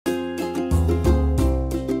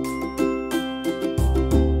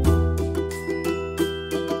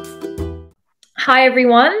Hi,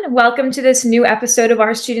 everyone. Welcome to this new episode of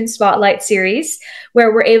our Student Spotlight series,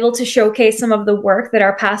 where we're able to showcase some of the work that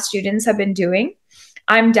our past students have been doing.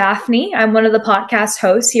 I'm Daphne. I'm one of the podcast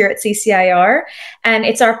hosts here at CCIR, and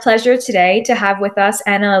it's our pleasure today to have with us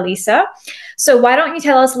Anna Elisa. So why don't you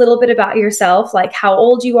tell us a little bit about yourself, like how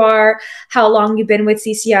old you are, how long you've been with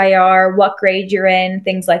CCIR, what grade you're in,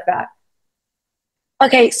 things like that.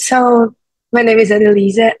 Okay, so my name is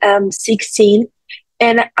Annalisa. I'm 16,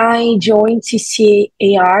 and I joined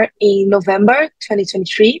CCAR in November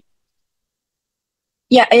 2023.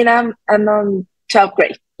 Yeah, and I'm on 12th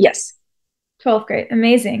grade. Yes. 12th grade.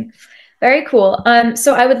 Amazing. Very cool.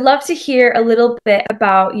 So I would love to hear a little bit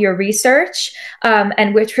about your research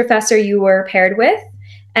and which professor you were paired with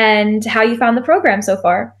and how you found the program so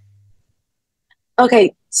far.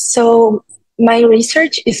 Okay, so my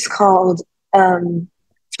research is called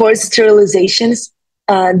Forced Sterilizations,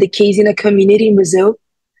 the case in a community in Brazil.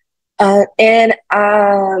 And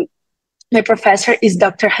my professor is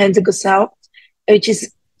Dr. Hansa Gusau, which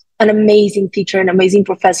is an amazing teacher, an amazing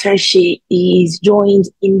professor. She is joined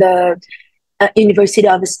in the University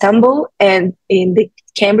of Istanbul and in the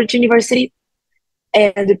Cambridge University.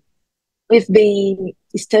 And we've been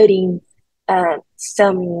studying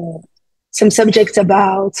some subjects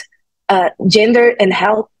about gender and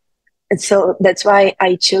health. And so that's why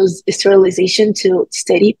I chose sterilization to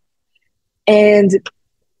study. And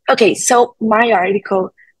okay, so my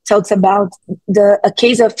article talks about a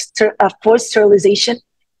case of forced sterilization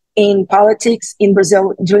in politics in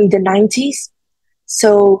Brazil during the 90s.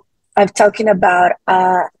 So I'm talking about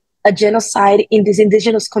a genocide in this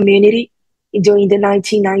indigenous community during the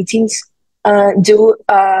 1990s due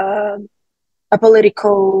a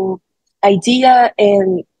political idea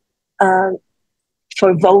and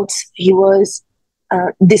for votes.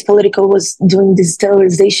 This political was doing this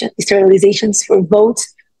sterilizations for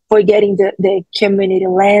votes for getting the community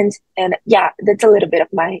land. And yeah, that's a little bit of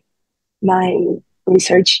my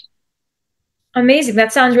research. Amazing.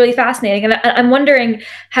 That sounds really fascinating. And I'm wondering,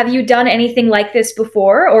 have you done anything like this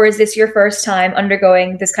before, or is this your first time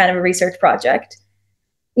undergoing this kind of a research project?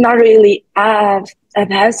 Not really. I've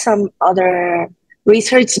had some other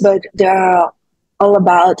research, but they're all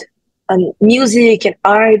about music and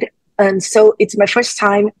art. And so it's my first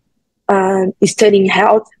time studying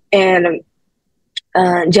health and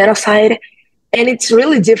genocide. And it's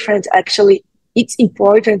really different, actually. It's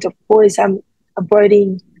important, of course. I'm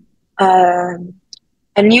bringing a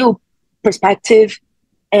new perspective,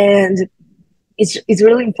 and it's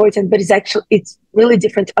really important, but it's really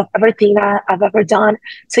different of everything I've ever done.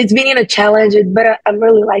 So it's been a challenge, but I'm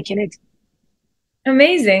really liking it.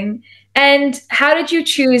 Amazing. And how did you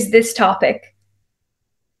choose this topic?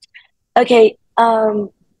 Okay,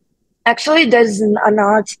 actually, there's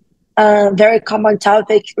not a very common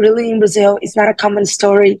topic really in Brazil. It's not a common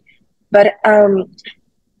story, but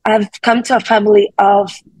I've come to a family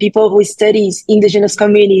of people who studies indigenous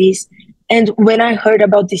communities. And when I heard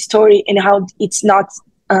about this story and how it's not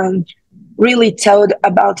really told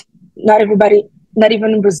about not everybody, not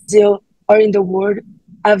even in Brazil or in the world,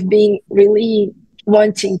 I've been really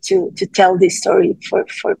wanting to tell this story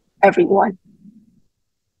for everyone.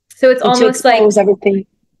 So it's almost like everything.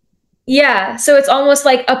 Yeah, so it's almost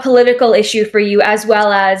like a political issue for you as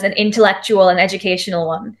well as an intellectual and educational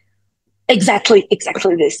one. Exactly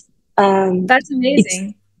this. That's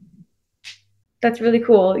amazing. That's really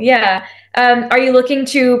cool. Yeah. Are you looking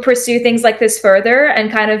to pursue things like this further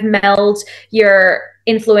and kind of meld your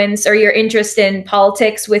influence or your interest in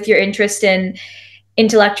politics with your interest in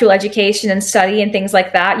intellectual education and study and things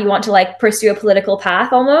like that? You want to like pursue a political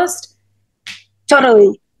path almost?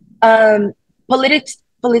 Totally. Politics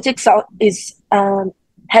is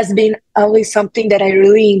has been always something that I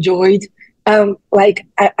really enjoyed. Like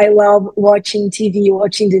I love watching TV,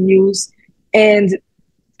 watching the news, and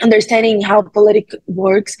understanding how politics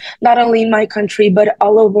works, not only in my country, but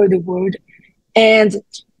all over the world. And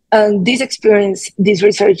this experience, this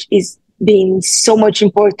research is being so much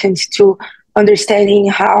important to understanding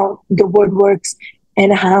how the world works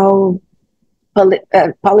and how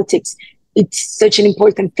politics, it's such an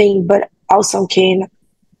important thing, but also can,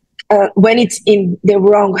 when it's in the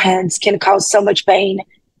wrong hands, can cause so much pain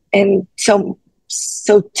and so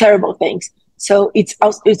terrible things. So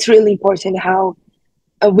it's really important how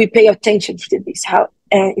we pay attention to this. How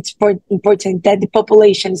it's important that the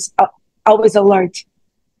population is always alert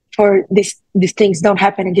for these things don't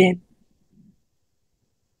happen again.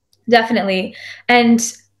 Definitely. And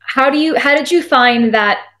how did you find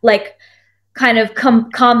that like kind of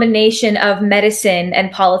combination of medicine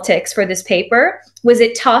and politics for this paper? Was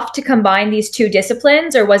it tough to combine these two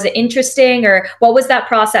disciplines, or was it interesting, or what was that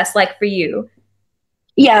process like for you?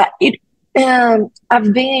 Yeah,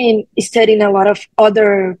 I've been studying a lot of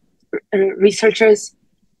other researchers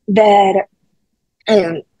that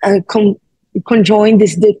conjoin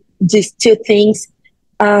these two things.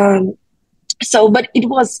 Um, but it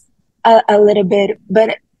was a little bit,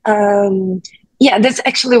 but yeah, that's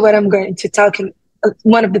actually what I'm going to talk in,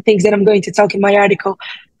 one of the things that I'm going to talk in my article,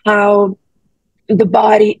 how the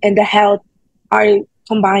body and the health are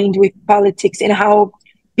combined with politics, and how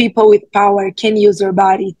people with power can use their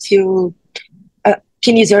body to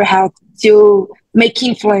can use their health to make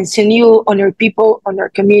influence on you, on your people, on your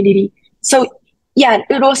community. So yeah,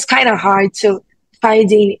 it was kind of hard to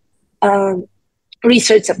finding um,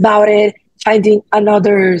 research about it, finding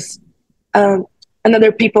um,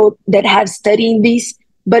 another people that have studied this.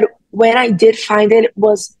 But when I did find it, it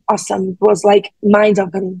was awesome. It was like mind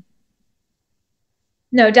opening.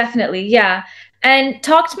 No, definitely. Yeah. And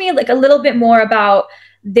talk to me like a little bit more about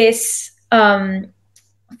this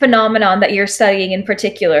phenomenon that you're studying in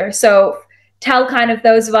particular. So tell kind of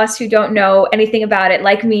those of us who don't know anything about it,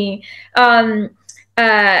 like me,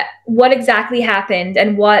 what exactly happened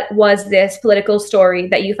and what was this political story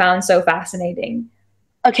that you found so fascinating?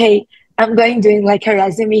 Okay, I'm going doing like a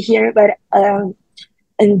resume here, but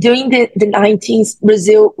and during the 19th,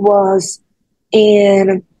 Brazil was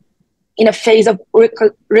in in a phase of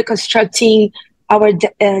reconstructing our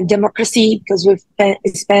democracy, because we've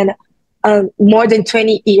spent more than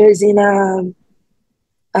 20 years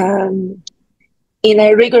um, in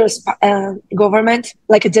a rigorous government,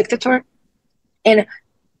 like a dictator, and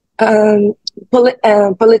um,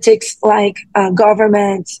 politics, like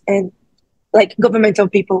government and like governmental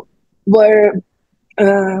people were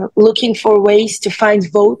looking for ways to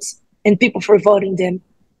find votes and people for voting them.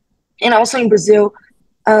 And also in Brazil,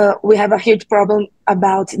 we have a huge problem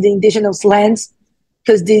about the indigenous lands,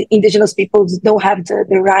 because the indigenous peoples don't have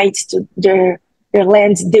the rights to their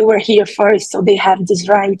lands. They were here first, so they have this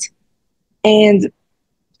right. And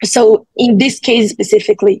so in this case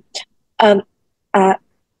specifically, um, uh,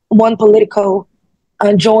 one political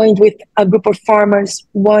joined with a group of farmers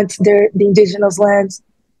want the indigenous lands,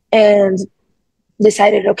 and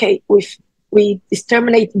decided, okay, if we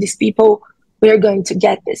exterminate these people, we are going to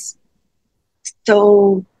get this.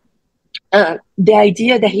 So the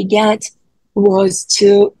idea that he got was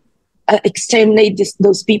to exterminate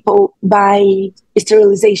those people by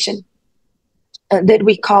sterilization, that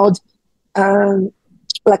we called um,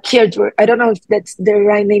 laqueadure. I don't know if that's the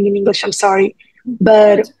right name in English. I'm sorry,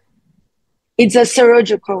 but it's a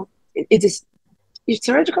surgical. It is it's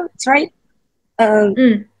surgical. It's right. Um,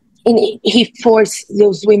 Mm. and he forced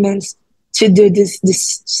those women to do this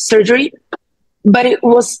surgery, but it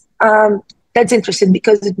was that's interesting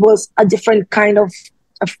because it was a different kind of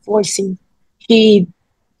forcing. He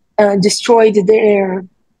destroyed their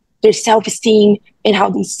self-esteem and how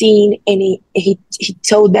they seen, and he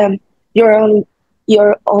told them, you're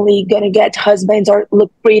only gonna get husbands or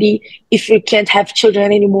look pretty if you can't have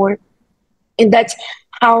children anymore. And that's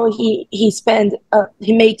how he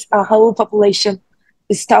makes a whole population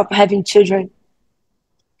stop having children.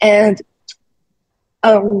 And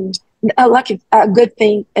um a good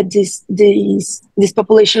thing that this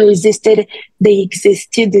population resisted. They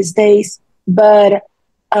exist to these days, but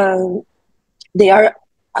um they are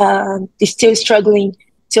still struggling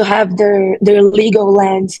to have their legal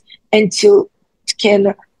lands, and to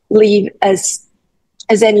can live as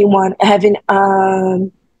anyone, having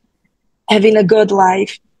a good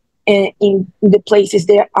life in the places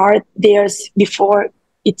that are theirs before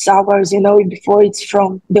it's ours, before it's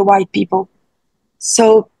from the white people.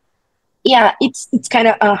 So yeah, it's kind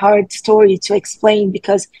of a hard story to explain,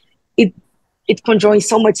 because it it conjoins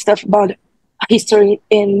so much stuff about history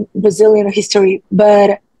in Brazilian history,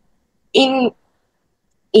 but in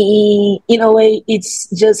in a way, it's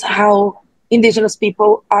just how indigenous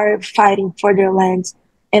people are fighting for their lands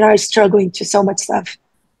and are struggling to so much stuff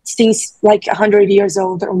since like 100 years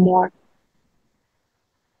old or more.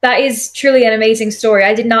 That is truly an amazing story.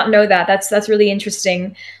 I did not know that. That's really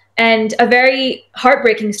interesting, and a very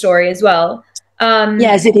heartbreaking story as well. Um,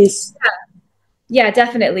 Yes, it is. yeah,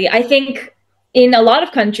 definitely. I think in a lot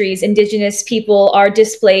of countries, indigenous people are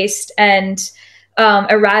displaced and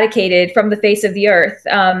eradicated from the face of the earth.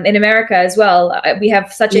 In America as well, we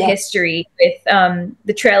have such a Yeah. history with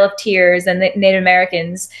the Trail of Tears and the Native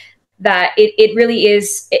Americans that it really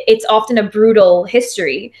is. It's often a brutal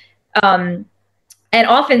history. Um, and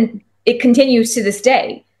often it continues to this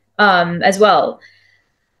day as well.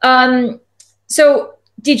 Um, so,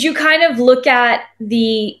 did you kind of look at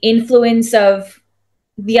the influence of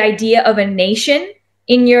the idea of a nation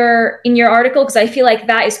in your article? Because I feel like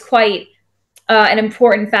that is quite an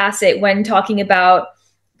important facet when talking about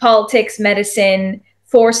politics, medicine,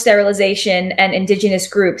 forced sterilization, and indigenous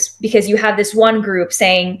groups, because you have this one group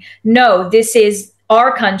saying, no, this is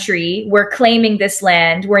our country, we're claiming this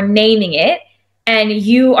land, we're naming it, and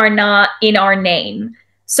you are not in our name.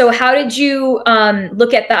 So how did you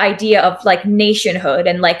look at the idea of like nationhood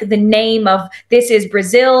and like the name of this is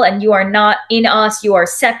Brazil and you are not in us, you are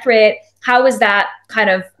separate? How was that kind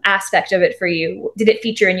of aspect of it for you? Did it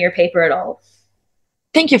feature in your paper at all?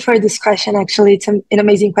 Thank you for this question. Actually, it's an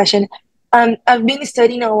amazing question. I've been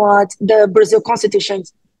studying a lot the Brazil Constitution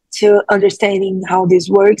to understanding how this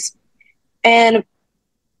works, and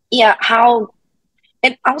yeah, how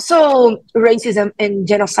and also racism and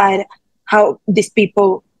genocide. How these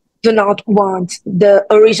people do not want the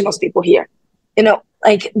original people here. You know,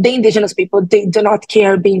 like the indigenous people, they do not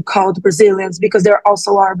care being called Brazilians because there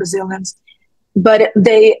also are Brazilians, but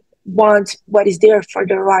they want what is there for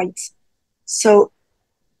their rights. So,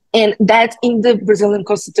 and that in the Brazilian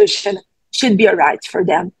constitution should be a right for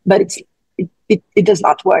them, but it does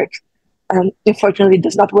not work. Unfortunately, it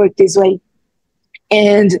does not work this way.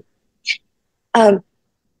 And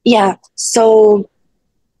yeah, so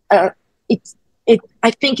it's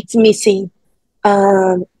I think it's missing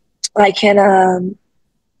like a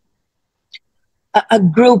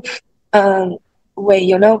group way,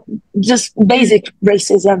 you know, just basic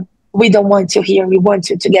racism. We don't want you here. We want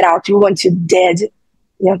you to get out. We want you dead.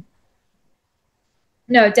 Yeah.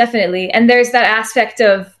 No, definitely. And there's that aspect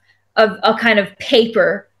of a kind of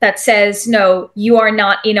paper that says, no, you are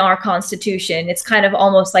not in our constitution. It's kind of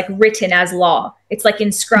almost like written as law. It's like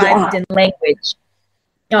inscribed in language.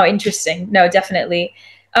 Oh, interesting. No, definitely.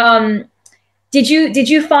 Did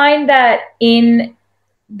you find that in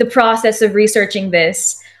the process of researching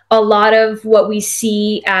this, a lot of what we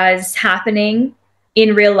see as happening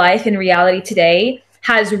in real life, in reality today,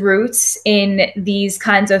 has roots in these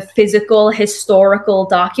kinds of physical, historical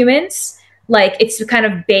documents? Like it's kind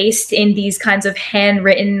of based in these kinds of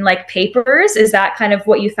handwritten like papers. Is that kind of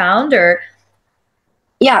what you found, or?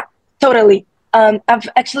 Yeah, totally. I've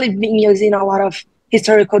actually been using a lot of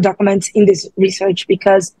historical documents in this research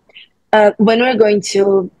because when we're going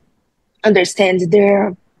to understand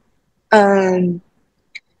their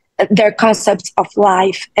concepts of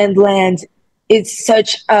life and land, it's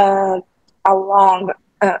such a long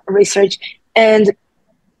research, and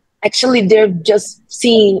actually they're just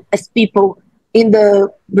seen as people in the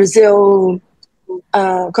Brazil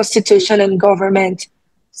constitution and government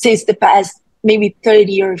since the past maybe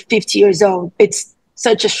 30 or 50 years old. It's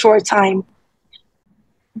such a short time.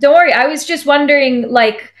 Don't worry. I was just wondering,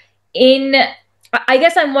 like, I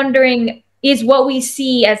guess I'm wondering, is what we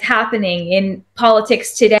see as happening in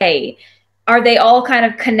politics today, are they all kind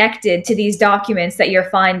of connected to these documents that you're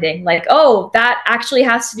finding? Like, oh, that actually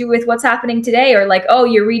has to do with what's happening today, or like, oh,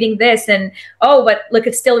 you're reading this and oh, but look,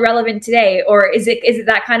 it's still relevant today. Or is it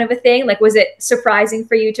that kind of a thing? Like, was it surprising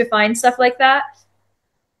for you to find stuff like that?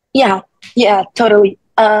 Yeah, totally.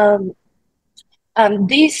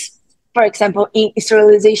 This, for example, in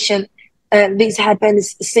sterilization, this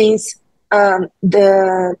happens since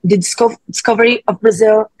the discovery of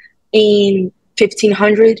Brazil in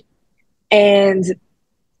 1500, and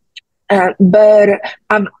but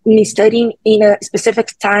I'm studying in a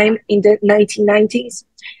specific time in the 1990s,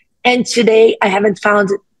 and today I haven't found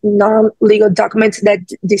non-legal documents that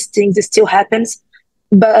these things still happens,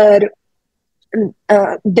 but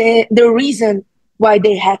the reason why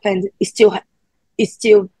they happened is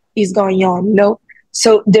going on, you know?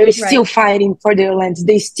 So they're still fighting for their lands.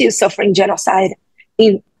 They still suffering genocide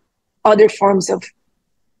in other forms of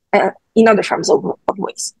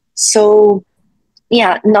ways. So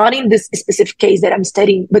yeah, not in this specific case that I'm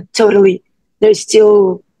studying, but totally they're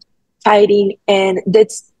still fighting, and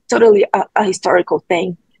that's totally a historical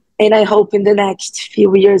thing. And I hope in the next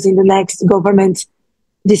few years, in the next government,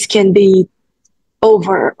 this can be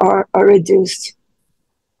over or reduced.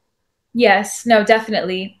 Yes, no,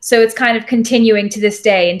 definitely. So it's kind of continuing to this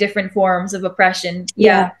day in different forms of oppression.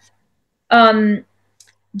 Yeah. Um,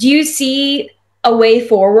 do you see a way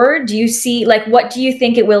forward? Do you see, like, what do you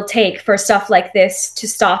think it will take for stuff like this to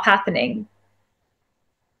stop happening?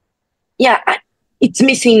 Yeah, it's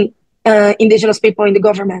missing indigenous people in the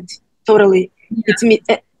government. Totally.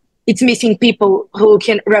 Yeah. It's missing people who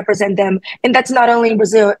can represent them. And that's not only in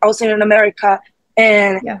Brazil, also in America,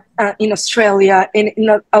 and in Australia,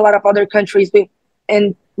 in a lot of other countries.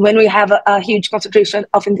 And when we have a huge concentration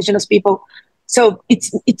of indigenous people, so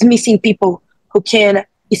it's missing people who can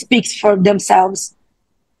speak for themselves.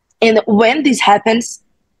 And when this happens,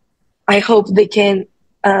 I hope they can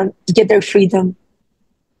get their freedom.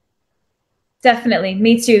 Definitely,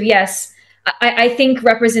 me too. Yes, I think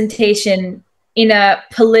representation in a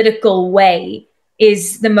political way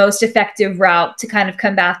is the most effective route to kind of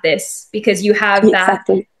combat this, because you have that,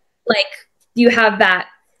 Exactly. like, you have that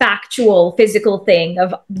factual physical thing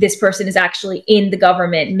of this person is actually in the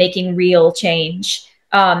government making real change,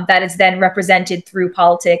 that is then represented through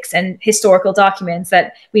politics and historical documents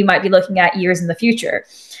that we might be looking at years in the future.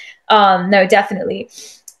 No, definitely.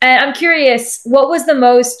 And I'm curious, what was the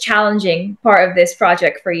most challenging part of this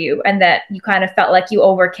project for you, and that you kind of felt like you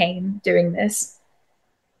overcame during this?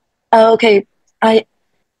 Okay. I,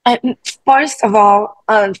 I first of all,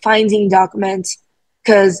 finding documents,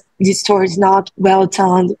 because the story is not well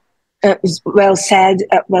told, well said,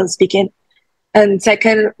 well spoken. And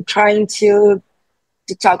second, trying to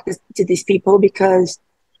talk to these people, because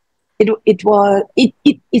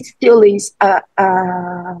it still is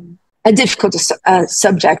a difficult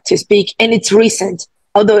subject to speak, and it's recent.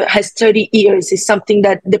 Although it has 30 years, it's something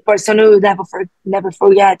that the person will never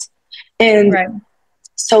forget. And Right.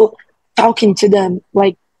 so talking to them,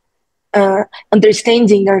 like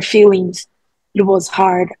understanding their feelings, it was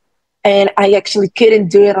hard. And I actually couldn't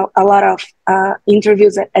do it a lot of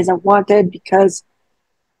interviews as I wanted, because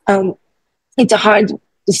um, it's a hard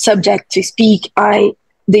subject to speak.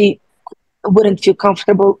 They wouldn't feel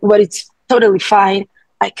comfortable, but it's totally fine.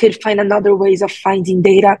 I could find another ways of finding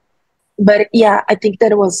data. But yeah, I think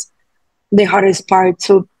that was the hardest part,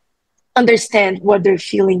 to understand what they're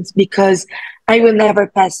feeling, because I will never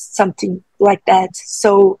pass something like that.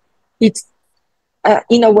 So it's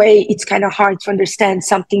in a way, it's kind of hard to understand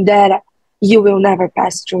something that you will never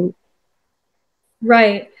pass through.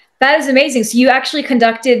 Right. That is amazing. So you actually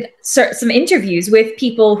conducted some interviews with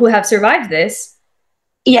people who have survived this.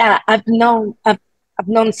 Yeah, I've known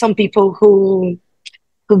some people who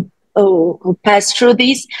passed through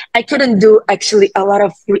this. I couldn't do actually a lot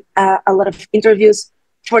of interviews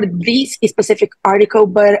for this specific article,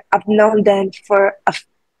 but I've known them for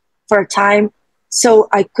a time, so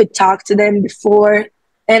I could talk to them before,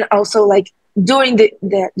 and also like during the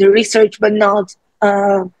research, but not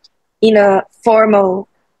in a formal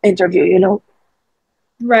interview. You know.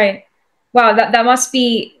 Right. Wow, that must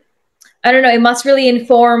be, I don't know, it must really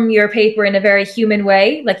inform your paper in a very human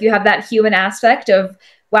way. Like, you have that human aspect of,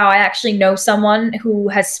 wow, I actually know someone who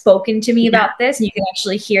has spoken to me Yeah. about this, and you can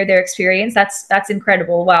actually hear their experience. That's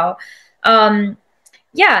incredible. Wow. Um,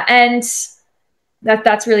 yeah, and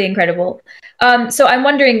that's really incredible. So I'm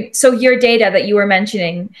wondering, so your data that you were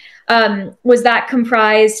mentioning, was that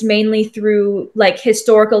comprised mainly through like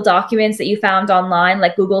historical documents that you found online,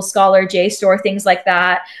 like Google Scholar, JSTOR, things like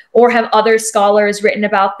that? Or have other scholars written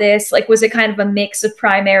about this? Like, was it kind of a mix of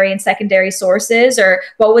primary and secondary sources, or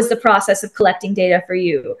what was the process of collecting data for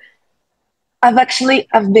you? I've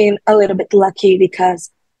been a little bit lucky,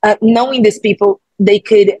 because knowing these people, they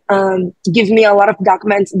could give me a lot of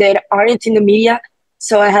documents that aren't in the media.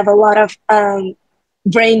 So I have a lot of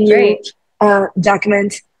brand new Great.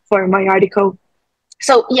 documents for my article.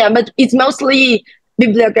 So yeah, but it's mostly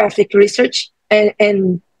bibliographic research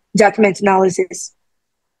and document analysis.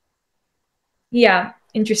 Yeah,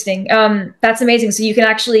 interesting. That's amazing. So you can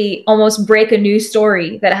actually almost break a new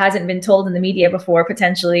story that hasn't been told in the media before,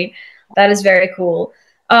 potentially. That is very cool.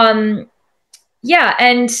 Um, yeah,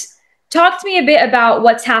 and talk to me a bit about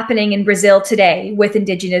what's happening in Brazil today with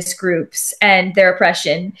indigenous groups and their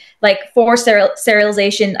oppression. Like, forced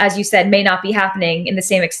sterilization, as you said, may not be happening in the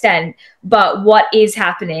same extent, but what is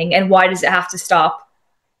happening, and why does it have to stop?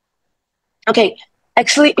 Okay,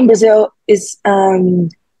 actually, in Brazil is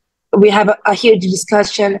we have a huge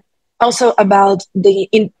discussion also about the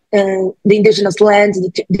indigenous lands,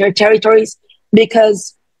 their territories,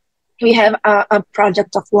 because we have a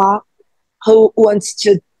project of law who wants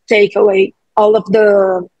to take away all of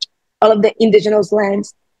the indigenous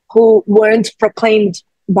lands who weren't proclaimed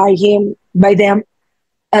by them.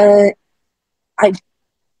 Uh, I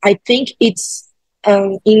I think it's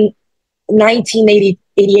in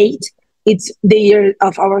 1988. It's the year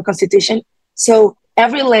of our constitution. So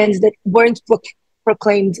every land that weren't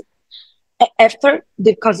proclaimed after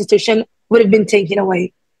the constitution would have been taken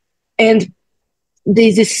away. And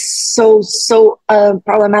this is so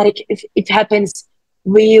problematic. If it happens,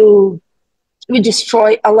 we'll we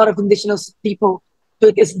destroy a lot of indigenous people,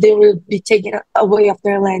 because they will be taken away of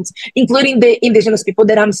their lands, including the indigenous people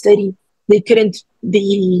that I'm studying. They couldn't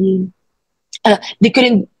be they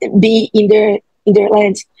couldn't be in their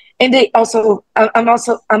lands, and they also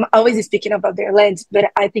I'm always speaking about their lands, but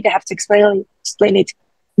I think I have to explain it.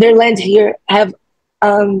 Their lands here have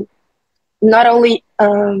um, not only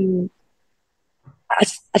a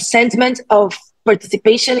sentiment of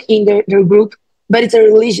participation in their group, but it's a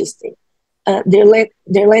religious thing. Their land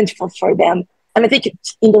for them. and I think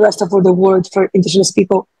in the rest of the world, for indigenous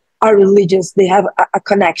people are religious, they have a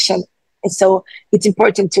connection, and so it's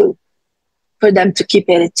important to for them to keep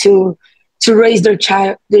it, to raise their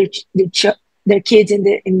child, their kids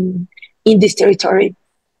in this territory.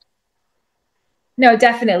 No,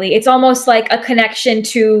 definitely. It's almost like a connection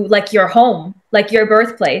to like your home, like your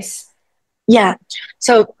birthplace. Yeah.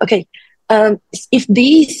 So okay, if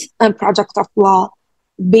these project of law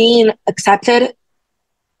being accepted,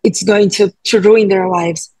 it's going to ruin their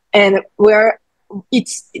lives, and where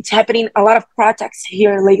it's happening a lot of protests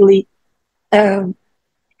here lately. Um,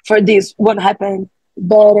 for this won't happen,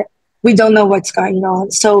 but we don't know what's going on.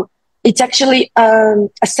 So it's actually a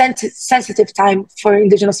sensitive time for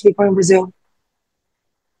indigenous people in Brazil.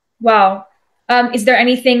 Wow. Is there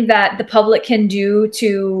anything that the public can do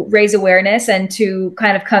to raise awareness and to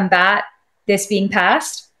kind of combat this being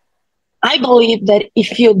passed? I believe that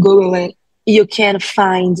if you Google it, you can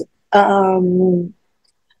find um,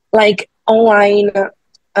 like um,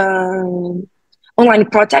 online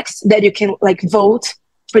protests that you can like vote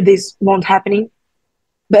for this won't happening.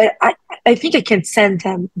 But I think I can send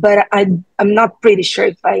them, but I'm not pretty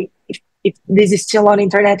sure if this is still on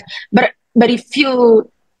internet. But if you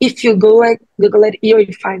Google it, you'll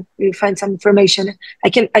find some information. I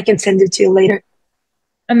can send it to you later.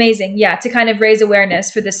 Amazing. Yeah, to kind of raise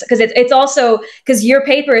awareness for this, because it's also because your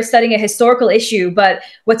paper is studying a historical issue. But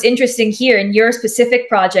what's interesting here in your specific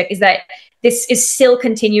project is that this is still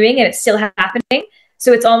continuing and it's still happening.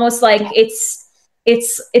 So it's almost like Yeah.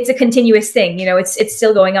 it's a continuous thing. You know, it's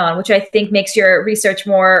still going on, which I think makes your research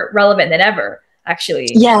more relevant than ever, actually.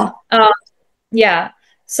 Yeah. Yeah.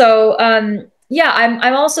 So yeah,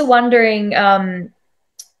 I'm also wondering,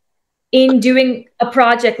 in doing a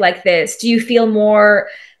project like this, do you feel more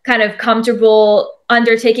kind of comfortable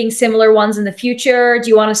undertaking similar ones in the future? Do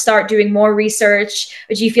you want to start doing more research?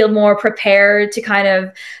 Or do you feel more prepared to kind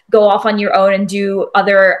of go off on your own and do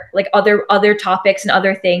other topics and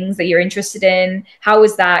other things that you're interested in? How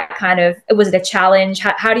was that kind of, was it a challenge?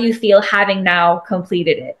 How do you feel having now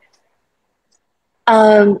completed it?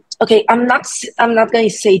 Okay, I'm not going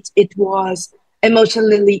to say it was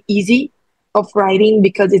emotionally easy of writing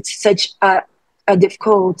because it's such a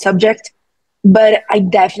difficult subject, but I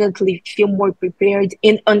definitely feel more prepared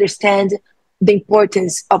and understand the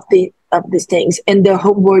importance of these things and the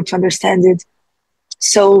homework to understand it.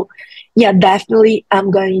 So yeah, definitely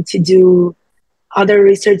I'm going to do other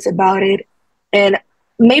research about it, and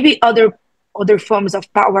maybe other forms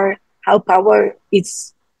of power, how power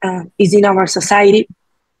is in our society.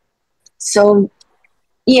 So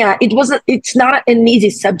yeah, it's not an easy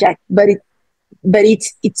subject, but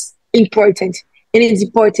it's important, and it's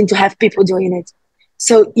important to have people doing it.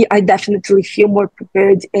 So yeah, I definitely feel more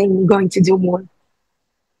prepared and going to do more.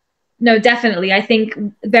 No, definitely. I think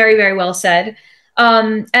very, very well said.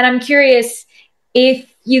 And I'm curious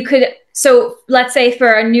if you could, so let's say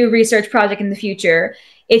for a new research project in the future,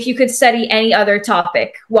 if you could study any other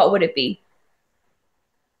topic, what would it be?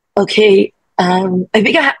 Okay, I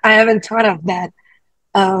think I haven't thought of that.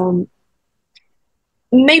 Um,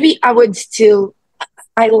 maybe I would still.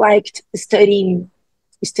 I liked studying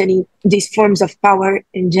these forms of power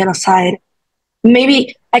and genocide.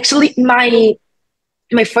 Maybe actually my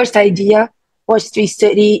first idea was to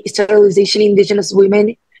study sterilization in indigenous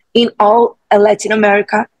women in all Latin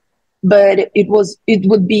America, but it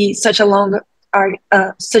would be such a long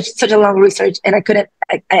such a long research, and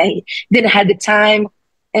I didn't have the time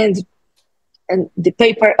and the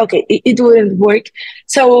paper. Okay, it wouldn't work.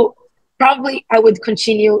 So probably I would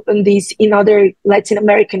continue on this in other Latin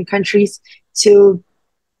American countries to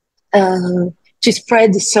uh, to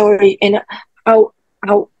spread the story and how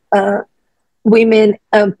women,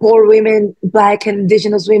 poor women, Black and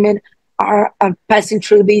Indigenous women are passing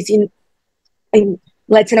through this in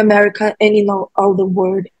Latin America and in all the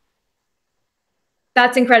world.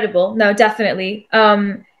 That's incredible. No, definitely.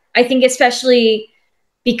 I think especially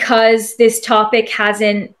because this topic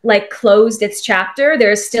hasn't like closed its chapter,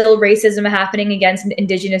 there's still racism happening against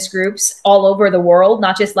indigenous groups all over the world,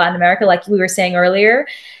 not just Latin America, like we were saying earlier.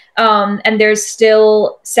 And there's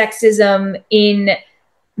still sexism in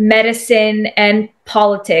medicine and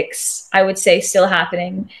politics, I would say, still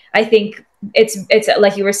happening. I think it's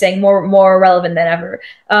like you were saying, more relevant than ever.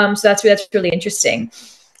 So that's really interesting.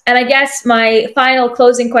 And I guess my final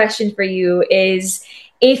closing question for you is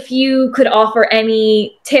if you could offer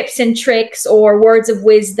any tips and tricks or words of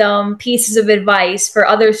wisdom, pieces of advice for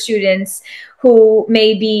other students who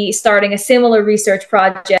may be starting a similar research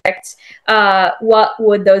project, what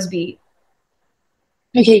would those be?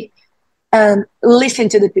 Okay, listen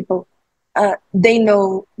to the people. They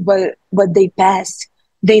know what they passed.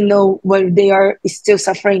 they know what they are still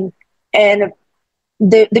suffering. And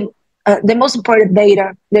the most important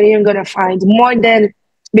data that you're going to find, more than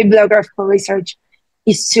bibliographical research,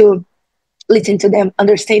 is to listen to them,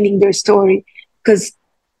 understanding their story, because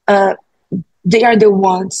they are the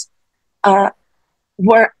ones uh,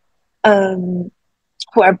 who are um,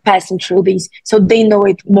 who are passing through this, so they know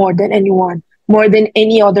it more than anyone, more than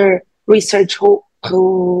any other research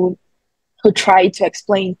who try to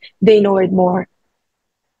explain. They know it more.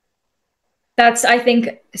 That's, I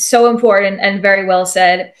think, so important and very well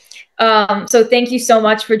said. So thank you so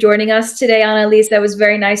much for joining us today, Annalise. That was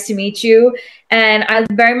very nice to meet you. And I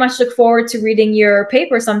very much look forward to reading your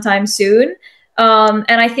paper sometime soon.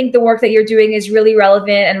 And I think the work that you're doing is really relevant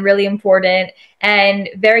and really important and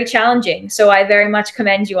very challenging. So I very much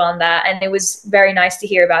commend you on that. And it was very nice to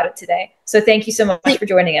hear about it today. So thank you so much for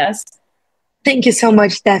joining us. Thank you so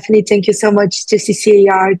much, Stephanie. Thank you so much to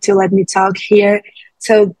CCIR to let me talk here.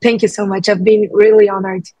 So thank you so much. I've been really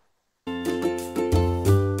honored.